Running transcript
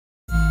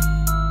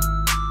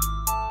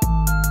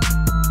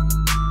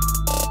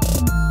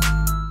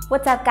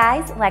What's up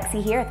guys,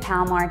 Lexi here with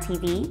Palamora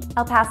TV.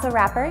 El Paso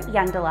rapper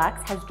Young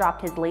Deluxe has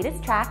dropped his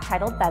latest track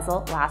titled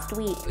Bezel last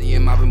week.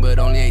 Mopping, but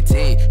only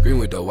 18. Green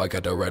with the white,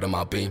 got the red on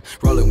my beam.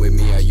 Rolling with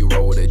me, how you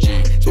roll with a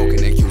G. Smoking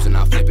that Q's and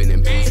I'm flipping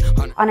in peace.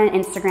 On an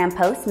Instagram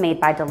post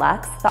made by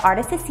Deluxe, the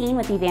artist is seen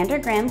with Evander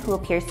Grimm, who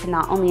appears to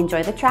not only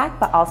enjoy the track,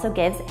 but also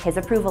gives his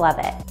approval of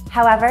it.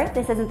 However,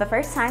 this isn't the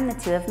first time the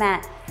two have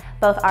met.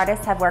 Both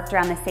artists have worked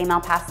around the same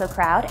El Paso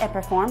crowd and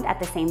performed at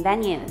the same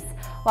venues.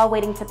 While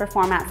waiting to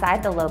perform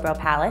outside the Lobro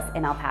Palace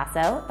in El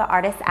Paso, the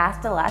artist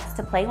asked Deluxe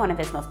to play one of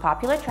his most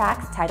popular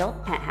tracks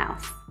titled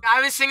Penthouse.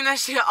 I've been singing that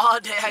shit all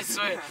day, I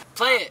swear.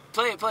 Play it.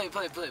 Blacked out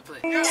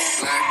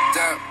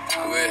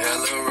with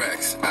hella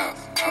racks out.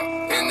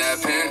 In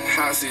that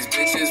penthouse, these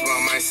bitches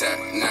want my sack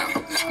now.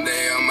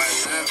 They on my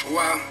lap,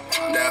 wow,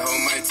 that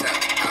hold my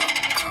tap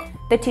out.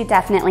 The two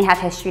definitely have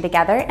history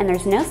together, and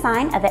there's no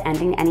sign of it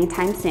ending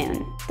anytime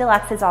soon.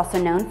 Deluxe is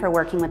also known for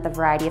working with a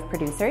variety of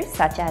producers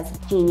such as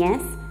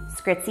Genius,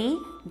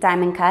 Skritzy,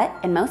 Diamond Cut,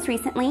 and most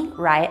recently,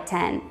 Riot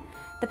 10.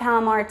 The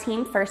Palamora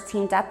team first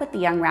teamed up with the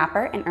young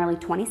rapper in early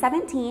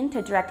 2017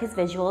 to direct his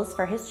visuals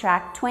for his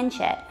track Twin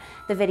Shit.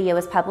 The video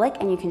is public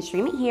and you can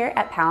stream it here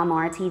at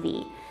Palamora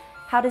TV.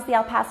 How does the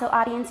El Paso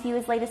audience view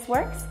his latest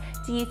works?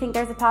 Do you think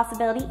there's a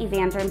possibility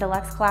Evander and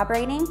Deluxe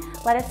collaborating?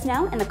 Let us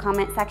know in the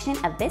comment section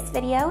of this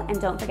video,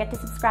 and don't forget to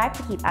subscribe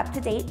to keep up to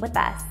date with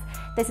us.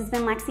 This has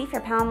been Lexi for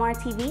Palamora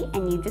TV,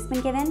 and you've just been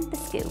given the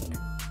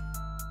scoop.